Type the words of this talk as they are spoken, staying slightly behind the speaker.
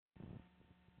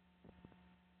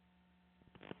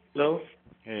Hello?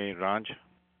 Hey, Raj.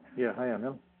 Yeah, hi,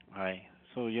 Anil. Hi.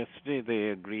 So yesterday they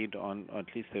agreed on, or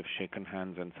at least they've shaken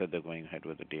hands and said they're going ahead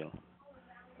with the deal.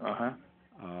 Uh-huh.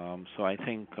 So I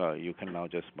think you can now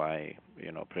just buy,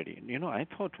 pretty. I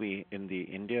thought we in the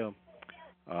India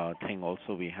thing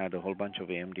also we had a whole bunch of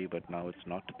AMD, but now it's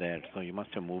not there. So you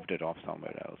must have moved it off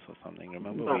somewhere else or something.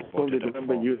 Remember No, we bought it at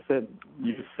remember 4. you said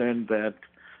that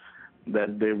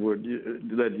they would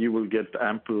that you will get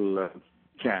ample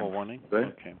chance, Forewarning?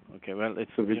 right? Okay. Well,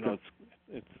 it's So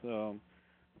it's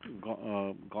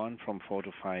gone from 4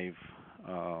 to 5,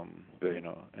 right.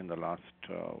 in the last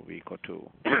week or two.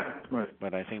 Right.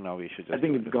 But I think now we should I just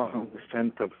think do it's this gone one. on the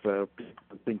strength of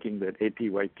people thinking that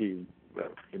ATYT,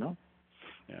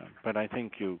 Yeah, but I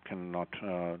think you cannot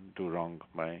do wrong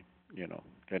by,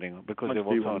 getting, because much they've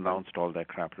do you also want to buy? announced all their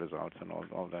crap results and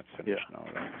all that's Yeah. finished now,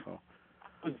 right? So,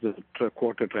 What's the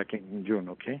quarter tracking in June,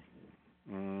 okay?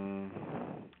 mm,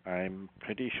 I'm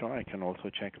pretty sure I can also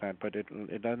check that, but it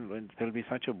doesn't. There'll be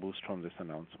such a boost from this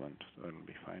announcement, so it'll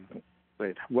be fine.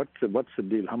 Right. What's the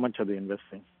deal? How much are they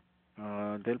investing?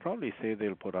 They'll probably say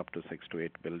they'll put up to 6 to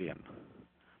 8 billion.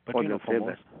 But Or they'll say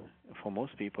that. for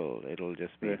most people, it'll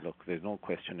just be, Yeah. look, there's no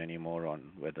question anymore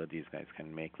on whether these guys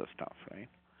can make the stuff, right?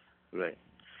 Right.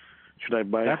 Should I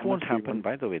buy? That won't happen,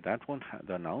 by the way. The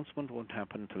announcement won't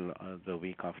happen till the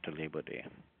week after Labor Day.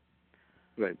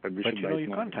 Right, but we But should buy you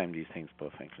now. can't time these things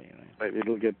perfectly, right? Right,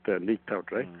 it'll get leaked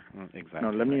out, right? Exactly. Now,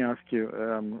 let me ask you,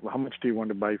 how much do you want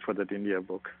to buy for that India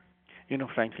book?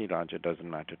 Frankly, Raj, it doesn't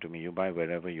matter to me. You buy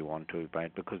wherever you want to buy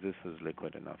it because this is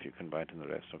liquid enough. You can buy it in the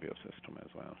rest of your system as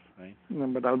well, right? No,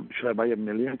 but should I buy $1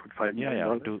 million, put $5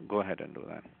 million? Go ahead and do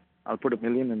that. I'll put $1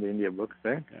 million in the India book,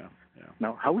 right? Yeah.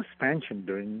 Now, how is Spansion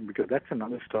doing? Because that's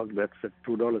another stock that's at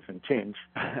 $2 and change.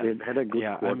 They had a good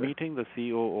quarter. I'm meeting the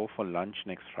COO for lunch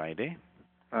next Friday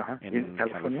in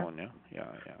California. Yeah.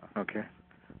 Okay.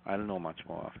 I'll know much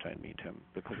more after I meet him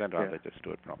because I'd rather just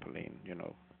do it properly and,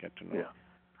 get to know. Yeah.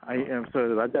 I am. So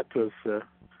Rajat was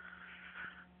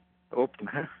open,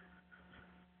 huh?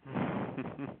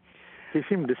 He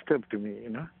seemed disturbed to me,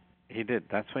 He did.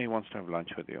 That's why he wants to have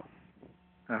lunch with you.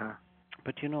 Uh-huh.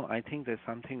 But, I think there's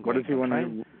something What going does he want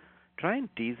to... Try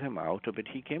and tease him out a bit.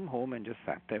 He came home and just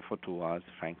sat there for 2 hours.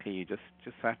 Frankly, he just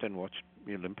sat and watched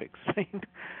the Olympics.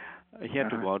 He had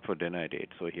to go out for dinner at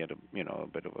 8, so he had a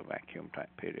bit of a vacuum time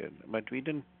period. But we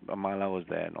didn't. Amala was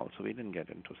there, and also we didn't get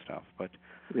into stuff. But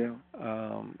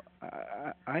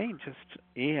I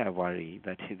worry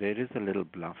that there is a little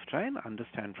bluff. Try and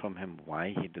understand from him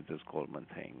why he did this Goldman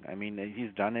thing. I mean,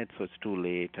 he's done it, so it's too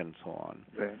late, and so on.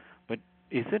 Right. But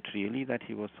is it really that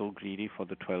he was so greedy for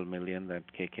the 12 million that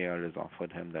KKR has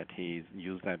offered him that he's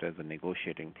used that as a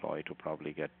negotiating ploy to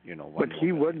probably get, 1 But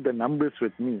he worked the numbers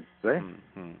with me, right?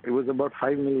 It was about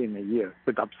 $5 million a year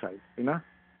with upside,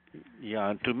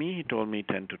 Yeah, to me he told me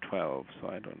 10 to 12, so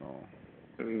I don't know.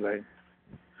 Right.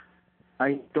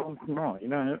 I don't know,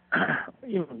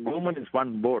 Goldman is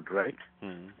one board, right?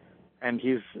 And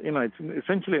he's, it's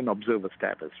essentially an observer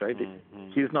status, right?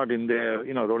 He's not in there,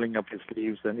 rolling up his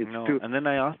sleeves, and it's no. And then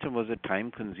I asked him, was it time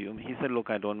consuming? He said,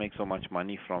 look, I don't make so much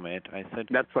money from it. I said,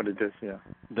 that's what it is, yeah.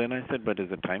 Then I said, but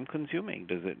is it time consuming?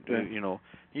 Does it,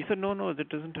 He said, no,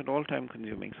 it isn't at all time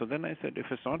consuming. So then I said, if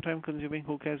it's not time consuming,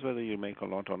 who cares whether you make a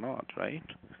lot or not, right?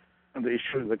 And the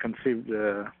issue is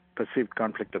the perceived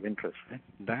conflict of interest, right?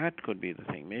 That could be the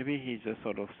thing. Maybe he's just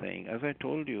sort of saying, as I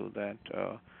told you that.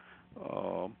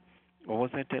 Or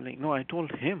was I telling? No, I told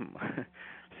him.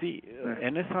 See,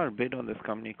 NSR bid on this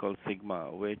company called Sigma,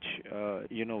 which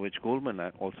Goldman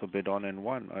also bid on and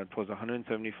won. It was a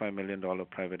 $175 million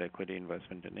private equity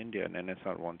investment in India, and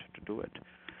NSR wanted to do it.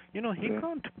 He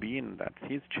can't be in that.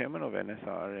 He's chairman of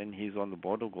NSR, and he's on the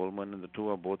board of Goldman, and the two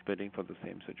are both bidding for the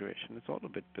same situation. It's all a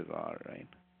bit bizarre, right?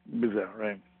 Bizarre,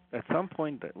 right. At some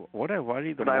point, what I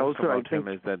worry the most about him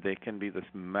is that there can be this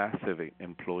massive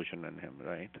implosion in him,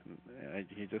 right?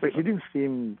 But he didn't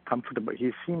seem comfortable.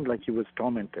 He seemed like he was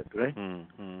tormented, right?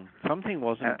 Something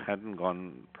hadn't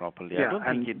gone properly. I don't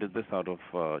think he did this out of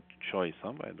choice,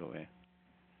 by the way.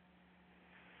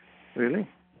 Really?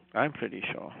 I'm pretty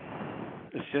sure.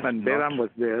 It's just and Behram was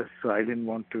there, so I didn't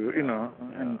want to,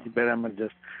 and Behram had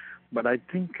just... But I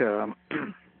think...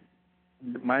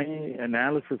 my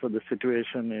analysis of the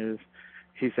situation is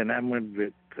he's enamored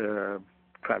with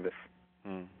Travis.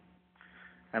 And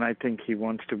I think he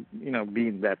wants to, be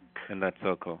in that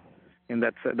circle.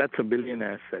 That's a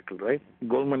billionaire circle, right?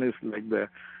 Goldman is like the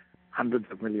hundreds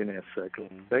of millionaire circle,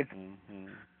 right?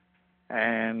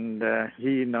 And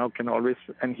he now can always,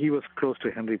 and he was close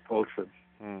to Henry Paulson.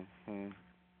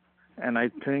 And I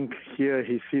think here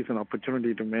he sees an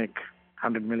opportunity to make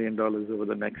 $100 million over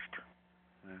the next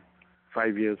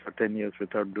 5 years or 10 years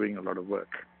without doing a lot of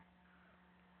work.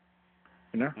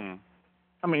 You know?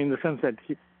 I mean, in the sense that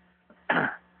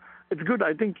it's good.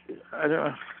 I think, I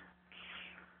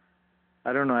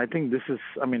don't know. I think this is,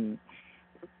 I mean,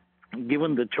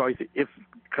 given the choice, if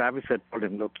Travis had told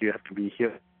him, look, you have to be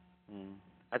here.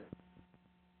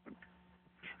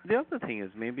 The other thing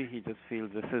is maybe he just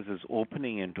feels this is his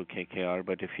opening into KKR,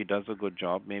 but if he does a good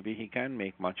job, maybe he can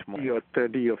make much more. You're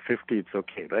 30 or 50, it's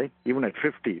okay, right? Even at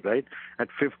 50, right? At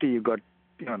 50, you got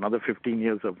another 15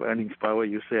 years of earnings power.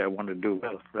 You say, I want to do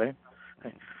well, right?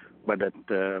 But at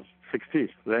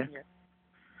 60, right? Yeah.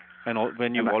 And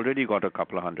when you've already got a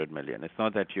couple of $100 million, it's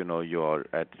not that, you're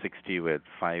at 60 with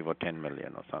 5 or 10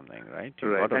 million or something, right?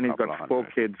 Right, and he's got 4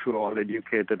 kids who are all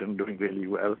educated and doing really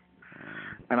well.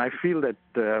 And I feel that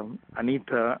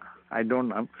Anita,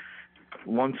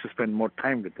 wants to spend more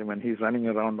time with him, and he's running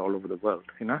around all over the world,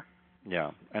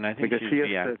 Yeah, and I think because she's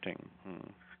reacting.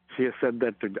 She has said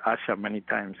that to Asha many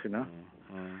times,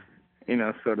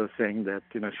 sort of saying that,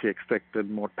 she expected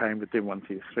more time with him once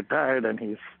he's retired and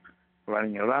he's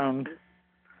running around.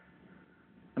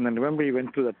 And then remember he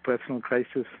went through that personal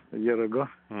crisis a year ago?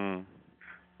 And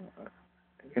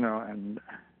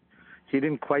he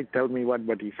didn't quite tell me what,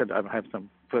 but he said, I have some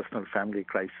personal family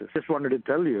crisis. Just wanted to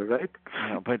tell you, right?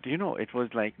 Yeah, but, it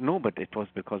was like, no, but it was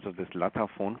because of this Lata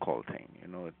phone call thing.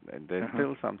 There's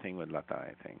still something with Lata,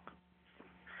 I think.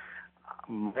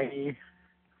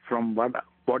 From what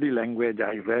body language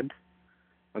I read,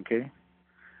 okay,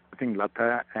 I think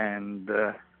Lata and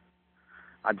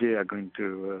Ajay are going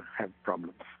to have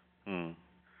problems.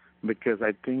 Because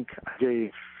I think Ajay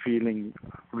is feeling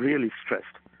really stressed.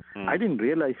 I didn't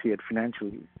realize he had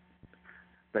financial,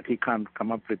 that he can't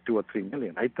come up with 2 or 3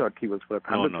 million. I thought he was worth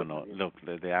hundreds of millions.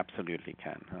 Look, they absolutely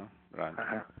can, huh? Right.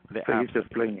 So he's just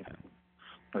playing it.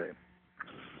 Right.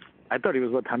 I thought he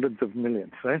was worth hundreds of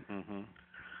millions, right?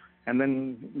 And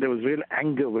then there was real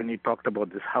anger when he talked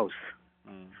about this house.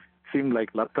 Seemed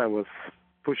like Lata was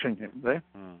pushing him, right?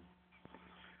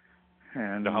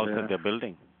 And the house that they're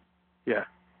building. Yeah.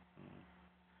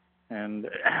 And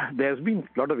there's been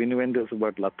a lot of innuendos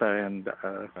about Lata and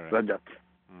Rajat.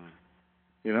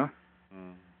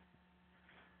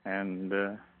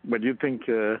 And but you think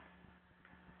I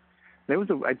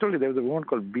told you there was a woman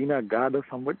called Beena Gad or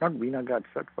somebody, not Beena Gad,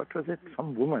 what was it?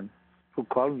 Some woman who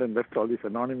called and left all these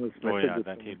anonymous messages.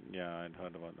 I'd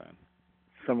heard about that.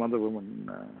 Some other woman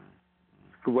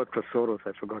who worked for Soros,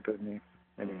 I forgot her name.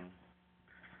 Anyway.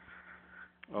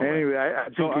 Anyway, I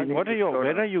think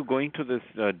where are you going to this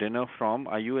dinner from?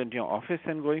 Are you in your office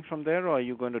and going from there, or are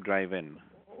you going to drive in?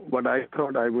 What I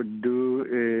thought I would do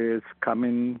is come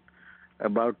in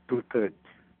about 2:30.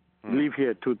 Leave here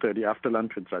at 2:30 after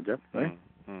lunch with Rajat, right?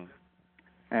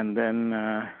 And then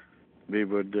we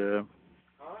would,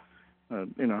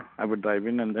 I would drive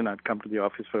in, and then I'd come to the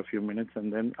office for a few minutes,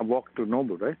 and then I walk to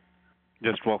Nobu, right?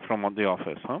 Just walk from the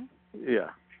office, huh? Yeah.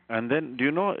 And then,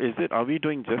 are we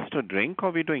doing just a drink or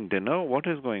are we doing dinner? What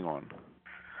is going on?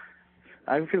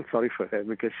 I feel sorry for her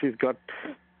because she's got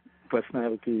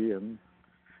personality, and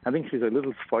I think she's a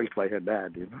little spoiled by her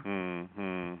dad,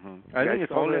 I think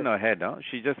it's all in her head, huh?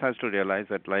 She just has to realize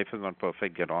that life is not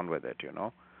perfect, get on with it,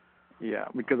 Yeah,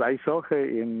 because I saw her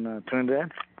in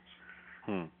Trinidad,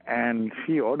 and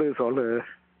she orders all her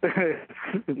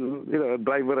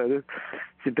driver.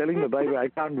 She's telling the driver, I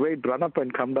can't wait, run up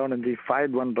and come down, and she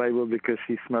fired one driver because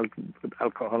she smelled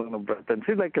alcohol on her breath. And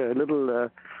she's like a little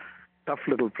tough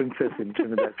little princess in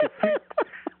Trinidad.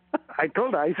 I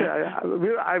told her, I said,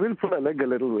 I will pull her leg a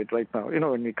little bit right now,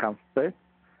 when we come, right?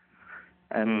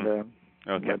 And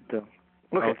okay.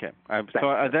 But, okay.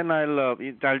 So then I'll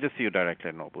just see you directly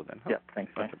at Nobu then. Huh? Yeah,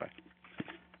 thanks. Okay, bye.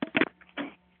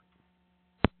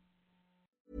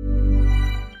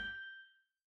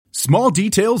 Small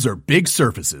details are big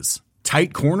surfaces.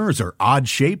 Tight corners are odd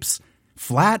shapes.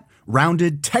 Flat,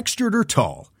 rounded, textured, or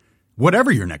tall.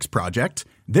 Whatever your next project,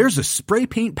 there's a spray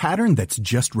paint pattern that's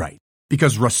just right.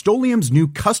 Because Rust-Oleum's new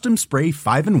Custom Spray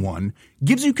 5-in-1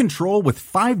 gives you control with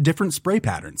 5 different spray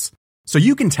patterns. So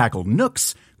you can tackle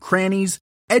nooks, crannies,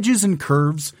 edges, and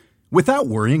curves without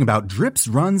worrying about drips,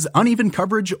 runs, uneven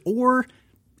coverage, or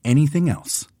anything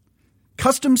else.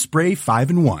 Custom Spray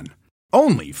 5-in-1.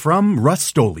 Only from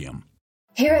Rust-Oleum.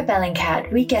 Here at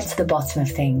Bellingcat, we get to the bottom of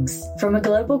things. From a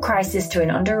global crisis to an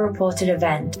underreported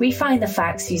event, we find the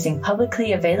facts using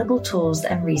publicly available tools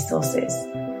and resources,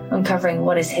 uncovering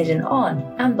what is hidden on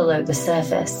and below the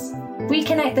surface. We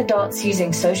connect the dots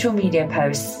using social media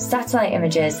posts, satellite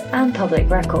images, and public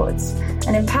records,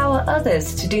 and empower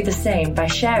others to do the same by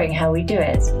sharing how we do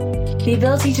it. The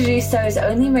ability to do so is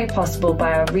only made possible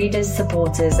by our readers,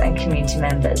 supporters, and community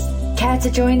members. Care to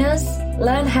join us?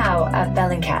 Learn how at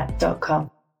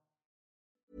bellingcat.com.